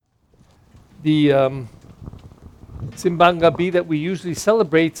The Simbang Gabi that we usually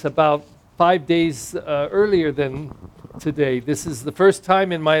celebrate about 5 days earlier than today. This is the first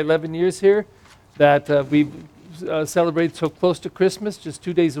time in my 11 years here that we celebrate so close to Christmas, just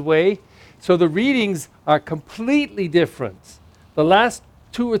 2 days away. So the readings are completely different. The last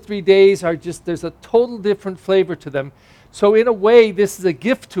 2 or 3 days are just, there's a total different flavor to them. So in a way, this is a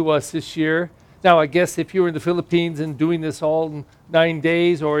gift to us this year. Now, I guess if you were in the Philippines and doing this all in 9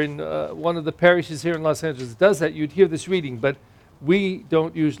 days, or in one of the parishes here in Los Angeles that does that, you'd hear this reading, but we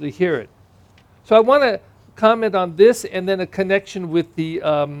don't usually hear it. So I want to comment on this and then a connection with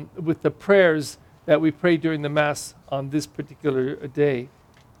the prayers that we pray during the Mass on this particular day.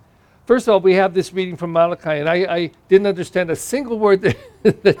 First of all, we have this reading from Malachi, and I didn't understand a single word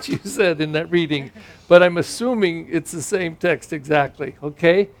that you said in that reading, but I'm assuming it's the same text exactly,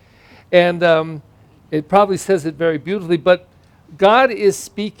 okay? And it probably says it very beautifully, but God is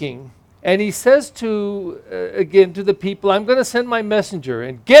speaking, and he says again to the people, I'm going to send my messenger,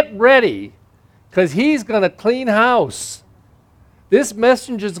 and get ready, because he's going to clean house. This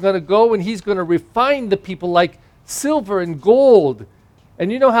messenger is going to go, and he's going to refine the people like silver and gold.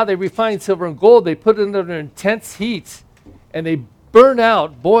 And you know how they refine silver and gold? They put it under intense heat, and they boil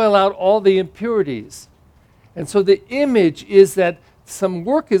out all the impurities. And so the image is that some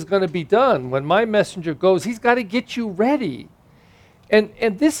work is going to be done. When my messenger goes, he's got to get you ready. And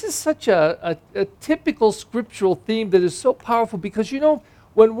this is such a typical scriptural theme that is so powerful, because, you know,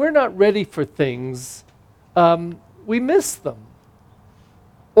 when we're not ready for things, we miss them.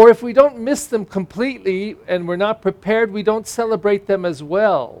 Or if we don't miss them completely and we're not prepared, we don't celebrate them as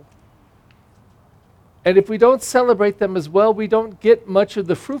well. And if we don't celebrate them as well, we don't get much of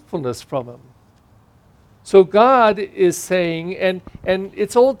the fruitfulness from them. So God is saying, and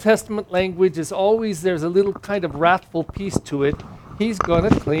it's Old Testament language, is always, there's a little kind of wrathful piece to it. He's going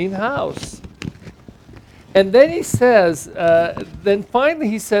to clean house. And then he says, then finally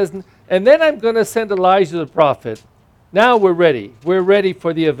he says, and then I'm going to send Elijah the prophet. Now we're ready. We're ready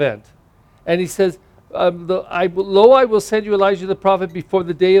for the event. And he says, I will send you Elijah the prophet before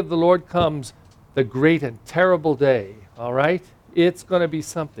the day of the Lord comes, the great and terrible day. All right? It's going to be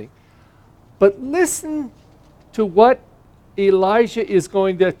something. But listen to what Elijah is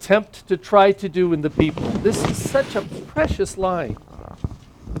going to attempt to try to do in the people. This is such a precious line.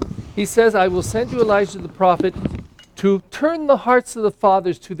 He says, I will send you Elijah the prophet to turn the hearts of the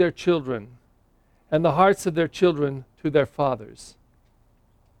fathers to their children, and the hearts of their children to their fathers.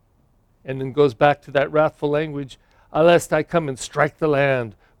 And then goes back to that wrathful language, lest I come and strike the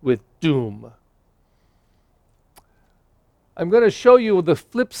land with doom. I'm going to show you the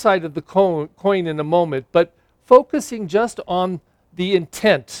flip side of the coin in a moment, but focusing just on the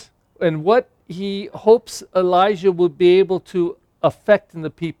intent and what he hopes Elijah will be able to affect in the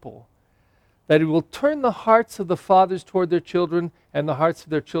people. That he will turn the hearts of the fathers toward their children and the hearts of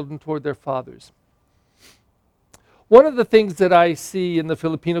their children toward their fathers. One of the things that I see in the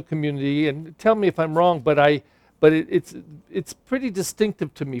Filipino community, and tell me if I'm wrong, but it's pretty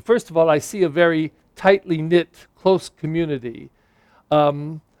distinctive to me. First of all, I see a very tightly knit, close community.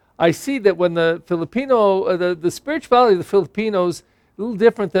 I see that when the spirituality of the Filipinos, a little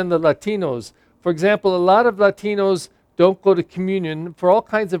different than the Latinos. For example, a lot of Latinos don't go to communion for all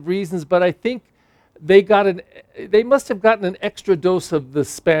kinds of reasons, but I think they must have gotten an extra dose of the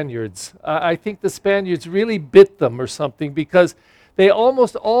Spaniards. I think the Spaniards really bit them or something, because they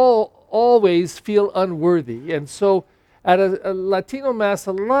almost always feel unworthy. And so at a Latino Mass,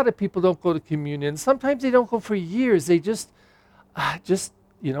 a lot of people don't go to communion. Sometimes they don't go for years. They just,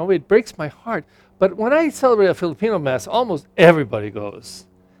 it breaks my heart. But when I celebrate a Filipino Mass, almost everybody goes.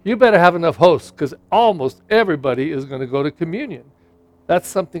 You better have enough hosts, because almost everybody is going to go to communion. That's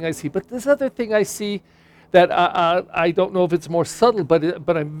something I see. But this other thing I see that I don't know if it's more subtle,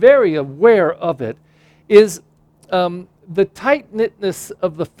 but I'm very aware of it, is the tight-knitness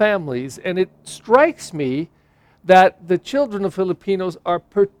of the families. And it strikes me that the children of Filipinos are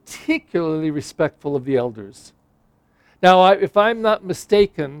particularly respectful of the elders. Now, if I'm not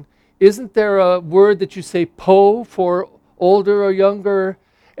mistaken, isn't there a word that you say po for older or younger?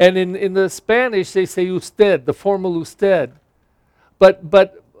 And in the Spanish, they say usted, the formal usted.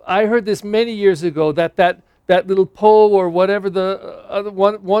 But I heard this many years ago, that little po or whatever, the other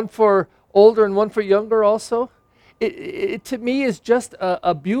one for older and one for younger also, it to me is just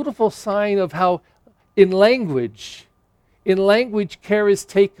a beautiful sign of how in language care is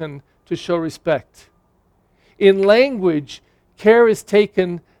taken to show respect. In language, care is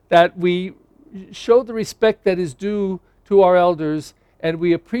taken that we show the respect that is due to our elders, and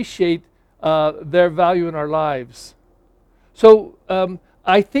we appreciate their value in our lives. So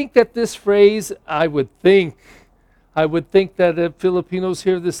I think that this phrase, I would think that if Filipinos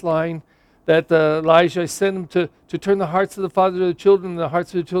hear this line, that Elijah sent them to turn the hearts of the fathers to the children and the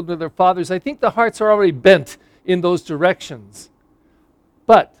hearts of the children to their fathers. I think the hearts are already bent in those directions.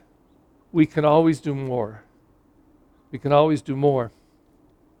 But we can always do more. We can always do more.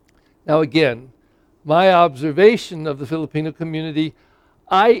 Now again, my observation of the Filipino community,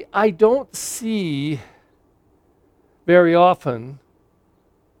 I don't see very often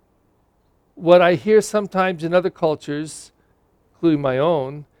what I hear sometimes in other cultures, including my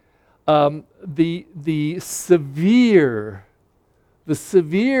own, the severe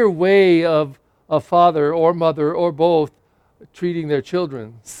way of a father or mother or both treating their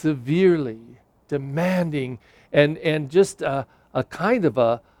children severely, demanding, and just a kind of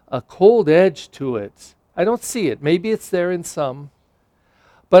a cold edge to it. I don't see it. Maybe it's there in some.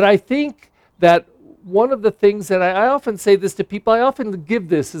 But I think that one of the things that I often say this to people, I often give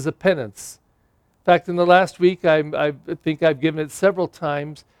this as a penance. In fact, in the last week, I think I've given it several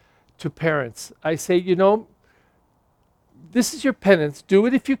times to parents. I say, this is your penance. Do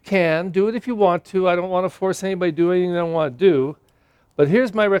it if you can. Do it if you want to. I don't want to force anybody to do anything they don't want to do. But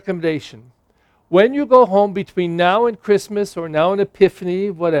here's my recommendation. When you go home between now and Christmas or now and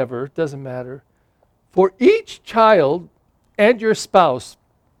Epiphany, whatever, it doesn't matter, for each child and your spouse,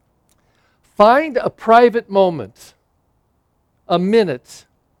 find a private moment, a minute,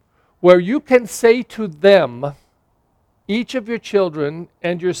 where you can say to them, each of your children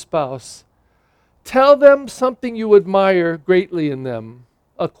and your spouse, tell them something you admire greatly in them,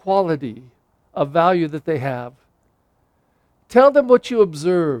 a quality, a value that they have. Tell them what you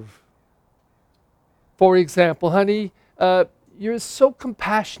observe. For example, honey, you're so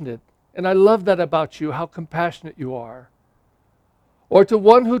compassionate, and I love that about you, how compassionate you are. Or to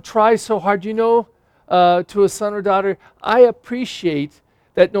one who tries so hard, to a son or daughter, I appreciate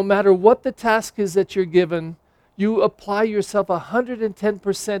that no matter what the task is that you're given, you apply yourself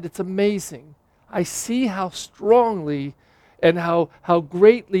 110%. It's amazing. I see how strongly and how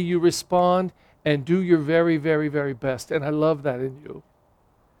greatly you respond and do your very, very, very best. And I love that in you.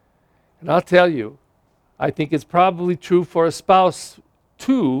 And I'll tell you, I think it's probably true for a spouse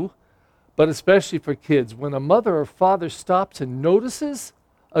too, but especially for kids. When a mother or father stops and notices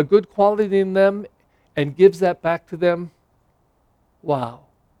a good quality in them and gives that back to them, wow,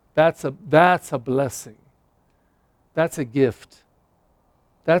 that's a blessing. That's a gift.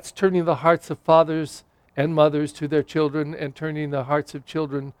 That's turning the hearts of fathers and mothers to their children and turning the hearts of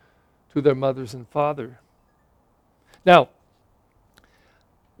children to their mothers and father. Now,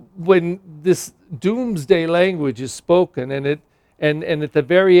 when this doomsday language is spoken and at the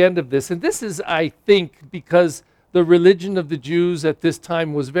very end of this, and this is, I think, because the religion of the Jews at this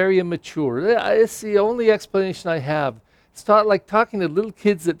time was very immature. It's the only explanation I have. It's like talking to little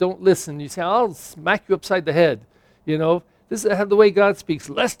kids that don't listen. You say, I'll smack you upside the head. This is the way God speaks.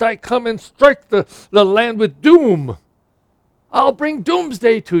 Lest I come and strike the land with doom. I'll bring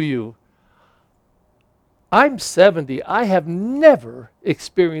doomsday to you. I'm 70. I have never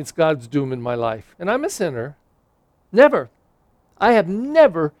experienced God's doom in my life. And I'm a sinner. Never. I have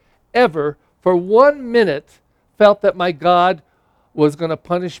never, ever, for 1 minute, felt that my God was going to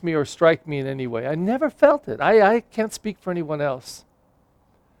punish me or strike me in any way. I never felt it. I can't speak for anyone else.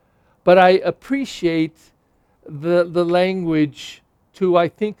 But I appreciate the language to, I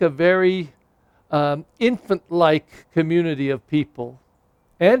think, a very infant-like community of people,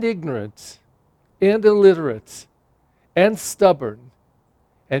 and ignorant, and illiterate, and stubborn,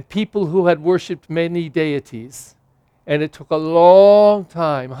 and people who had worshipped many deities. And it took a long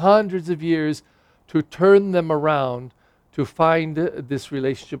time, hundreds of years, to turn them around to find this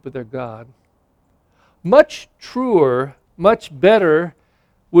relationship with their God. Much truer, much better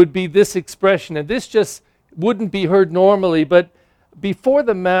would be this expression, and this just wouldn't be heard normally, but before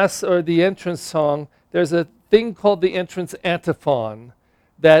the Mass or the entrance song, there's a thing called the entrance antiphon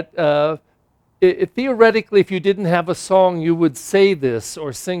that theoretically, if you didn't have a song, you would say this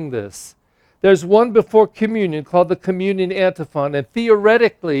or sing this. There's one before communion called the communion antiphon, and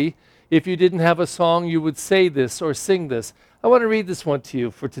theoretically, if you didn't have a song, you would say this or sing this. I want to read this one to you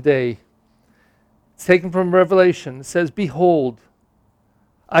for today. It's taken from Revelation. It says, Behold,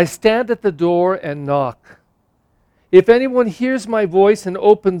 I stand at the door and knock. If anyone hears my voice and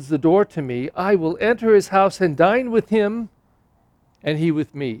opens the door to me, I will enter his house and dine with him, and he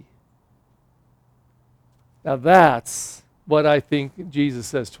with me. Now that's what I think Jesus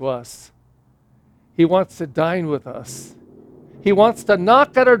says to us. He wants to dine with us. He wants to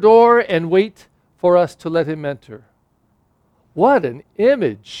knock at our door and wait for us to let him enter. What an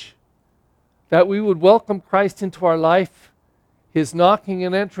image that we would welcome Christ into our life his knocking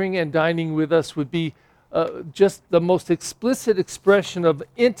and entering and dining with us would be just the most explicit expression of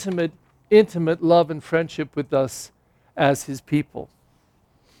intimate love and friendship with us as his people.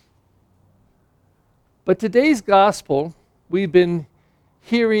 But today's gospel, we've been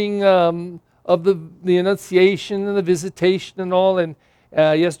hearing of the Annunciation and the visitation and all, and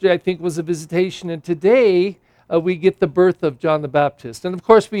yesterday I think was a visitation, and today we get the birth of John the Baptist. And of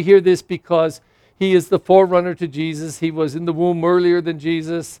course we hear this because he is the forerunner to Jesus. He was in the womb earlier than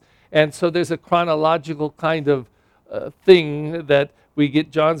Jesus, and so there's a chronological kind of thing that we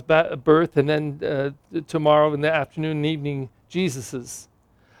get John's birth, and then tomorrow in the afternoon and evening, Jesus's.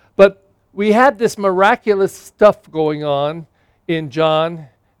 But we had this miraculous stuff going on in John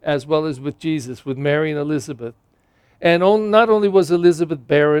as well as with Jesus, with Mary and Elizabeth. And not only was Elizabeth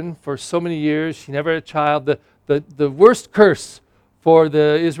barren for so many years, she never had a child, the worst curse for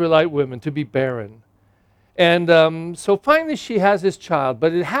the Israelite women, to be barren. And so finally she has this child,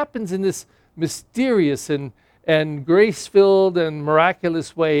 but it happens in this mysterious and grace-filled and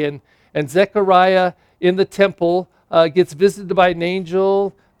miraculous way. And Zechariah in the temple gets visited by an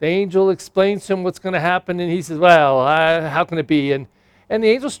angel. The angel explains to him what's going to happen, and he says, well, how can it be? And the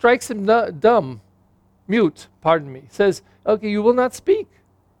angel strikes him mute, says, okay, you will not speak.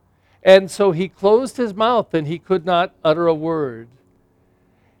 And so he closed his mouth, and he could not utter a word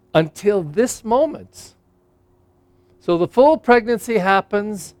until this moment. So the full pregnancy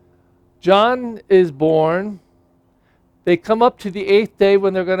happens. John is born. They come up to the 8th day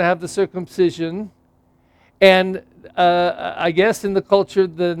when they're going to have the circumcision. And I guess in the culture,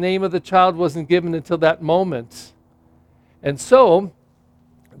 the name of the child wasn't given until that moment. And so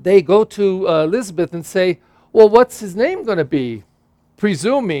they go to Elizabeth and say, well, what's his name going to be?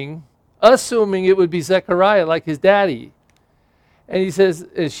 Assuming it would be Zechariah, like his daddy. And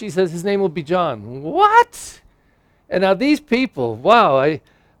she says, his name will be John. What? And now these people, wow,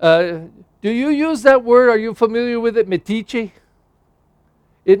 do you use that word? Are you familiar with it, metiche?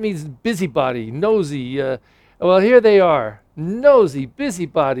 It means busybody, nosy. Well, here they are, nosy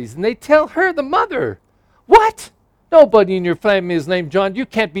busybodies. And they tell her, the mother, what? Nobody in your family is named John. You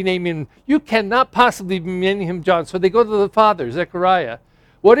cannot possibly be naming him John. So they go to the father, Zechariah.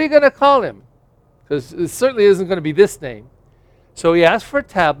 What are you going to call him? Because it certainly isn't going to be this name. So he asks for a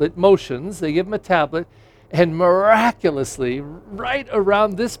tablet, motions. They give him a tablet. And miraculously, right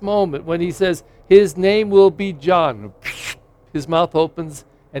around this moment when he says, his name will be John, his mouth opens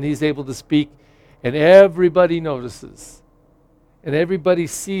and he's able to speak. And everybody notices. And everybody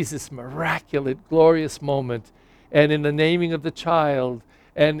sees this miraculous, glorious moment. And in the naming of the child,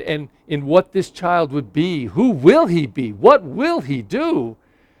 and in what this child would be. Who will he be? What will he do?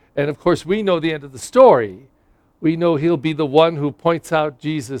 And of course, we know the end of the story. We know he'll be the one who points out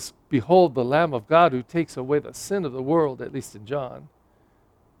Jesus, behold, the Lamb of God who takes away the sin of the world, at least in John.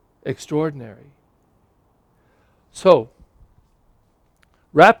 Extraordinary. So,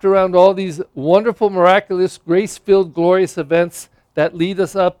 wrapped around all these wonderful, miraculous, grace-filled, glorious events that lead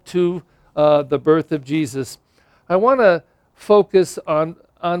us up to the birth of Jesus, I want to focus on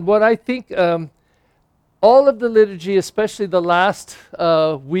what I think all of the liturgy, especially the last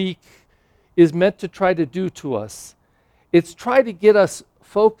week, is meant to try to do to us. It's try to get us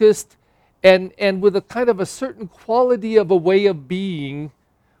focused and with a kind of a certain quality of a way of being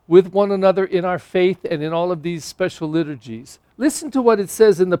with one another in our faith and in all of these special liturgies. Listen to what it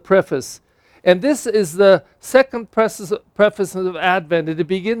says in the preface. And this is the second preface of Advent, and it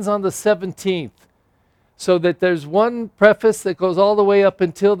begins on the 17th. So that there's one preface that goes all the way up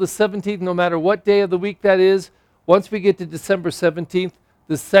until the 17th, no matter what day of the week that is. Once we get to December 17th,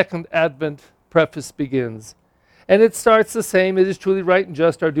 the second Advent preface begins. And it starts the same. It is truly right and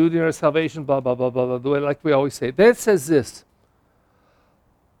just, our duty and our salvation, blah, blah, blah, blah, blah, the way like we always say. Then it says this.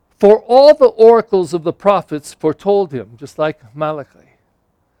 For all the oracles of the prophets foretold him, just like Malachi.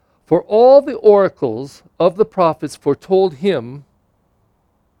 For all the oracles of the prophets foretold him.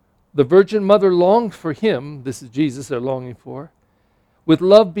 The Virgin Mother longed for him, this is Jesus they're longing for, with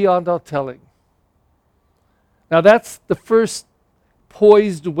love beyond all telling. Now that's the first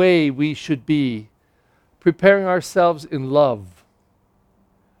poised way we should be, preparing ourselves in love.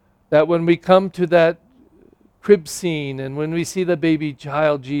 That when we come to that crib scene and when we see the baby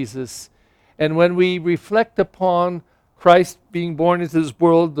child Jesus, and when we reflect upon Christ being born into this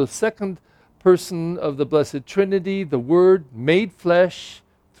world, the second person of the Blessed Trinity, the Word made flesh,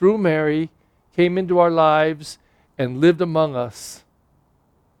 through Mary, came into our lives and lived among us.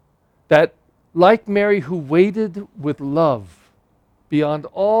 That like Mary who waited with love beyond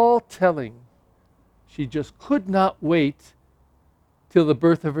all telling, she just could not wait till the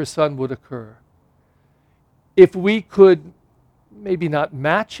birth of her son would occur. If we could maybe not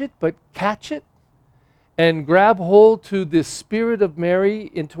match it, but catch it and grab hold to the Spirit of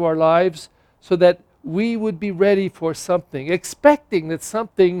Mary into our lives so that we would be ready for something, expecting that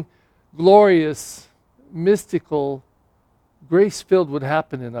something glorious, mystical, grace-filled would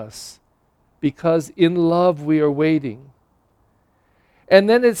happen in us, because in love we are waiting. And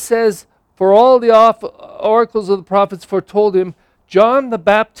then it says, for all the oracles of the prophets foretold him, John the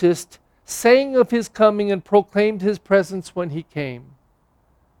Baptist sang of his coming and proclaimed his presence when he came.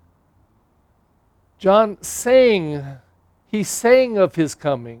 John sang, he sang of his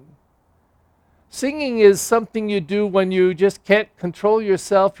coming. Singing is something you do when you just can't control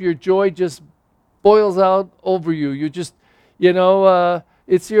yourself. Your joy just boils out over you. You just,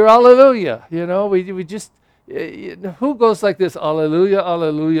 it's your hallelujah. We just, who goes like this? Hallelujah,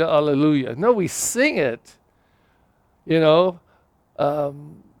 hallelujah, hallelujah. No, we sing it. John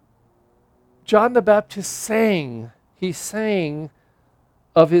the Baptist sang. He sang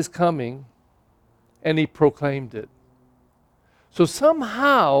of his coming, and he proclaimed it. So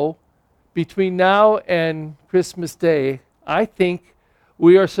somehow, between now and Christmas Day, I think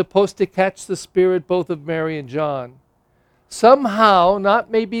we are supposed to catch the spirit both of Mary and John. Somehow, not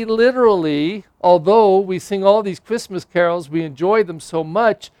maybe literally, although we sing all these Christmas carols, we enjoy them so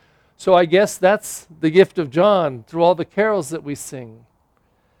much, so I guess that's the gift of John through all the carols that we sing.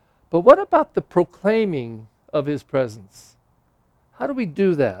 But what about the proclaiming of his presence? How do we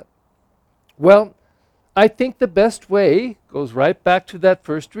do that? Well, I think the best way goes right back to that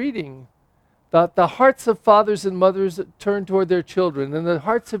first reading. The hearts of fathers and mothers turn toward their children, and the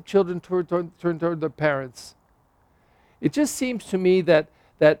hearts of children turn toward their parents. It just seems to me that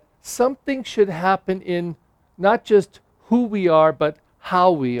something should happen in not just who we are, but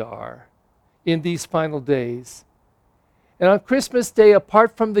how we are in these final days. And on Christmas Day,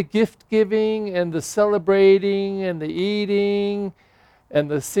 apart from the gift giving and the celebrating and the eating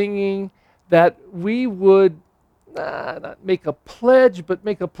and the singing, that we would not make a pledge, but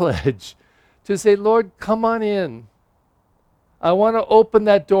make a pledge to say, Lord, come on in. I want to open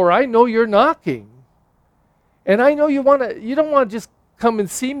that door. I know you're knocking. And I know you don't want to just come and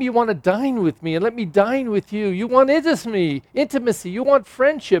see me. You want to dine with me and let me dine with you. You want intimacy. You want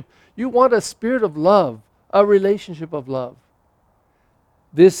friendship. You want a spirit of love, a relationship of love.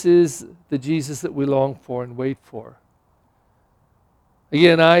 This is the Jesus that we long for and wait for.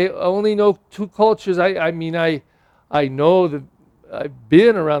 Again, I only know two cultures. I know that I've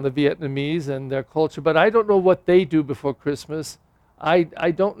been around the Vietnamese and their culture, but I don't know what they do before Christmas. I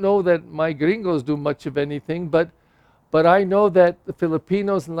don't know that my gringos do much of anything, but I know that the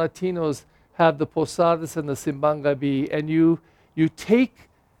Filipinos and Latinos have the posadas and the Simbang Gabi, and you take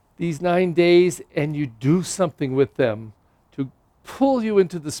these 9 days and you do something with them to pull you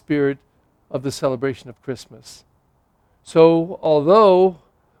into the spirit of the celebration of Christmas. So although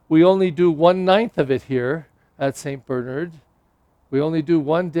we only do 1/9 of it here at St. Bernard, we only do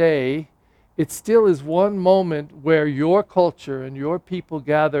 1 day, it still is one moment where your culture and your people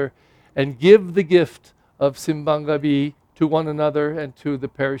gather and give the gift of Simbang Gabi to one another and to the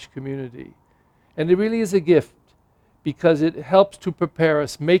parish community. And it really is a gift because it helps to prepare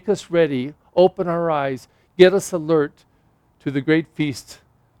us, make us ready, open our eyes, get us alert to the great feast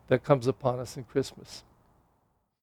that comes upon us in Christmas.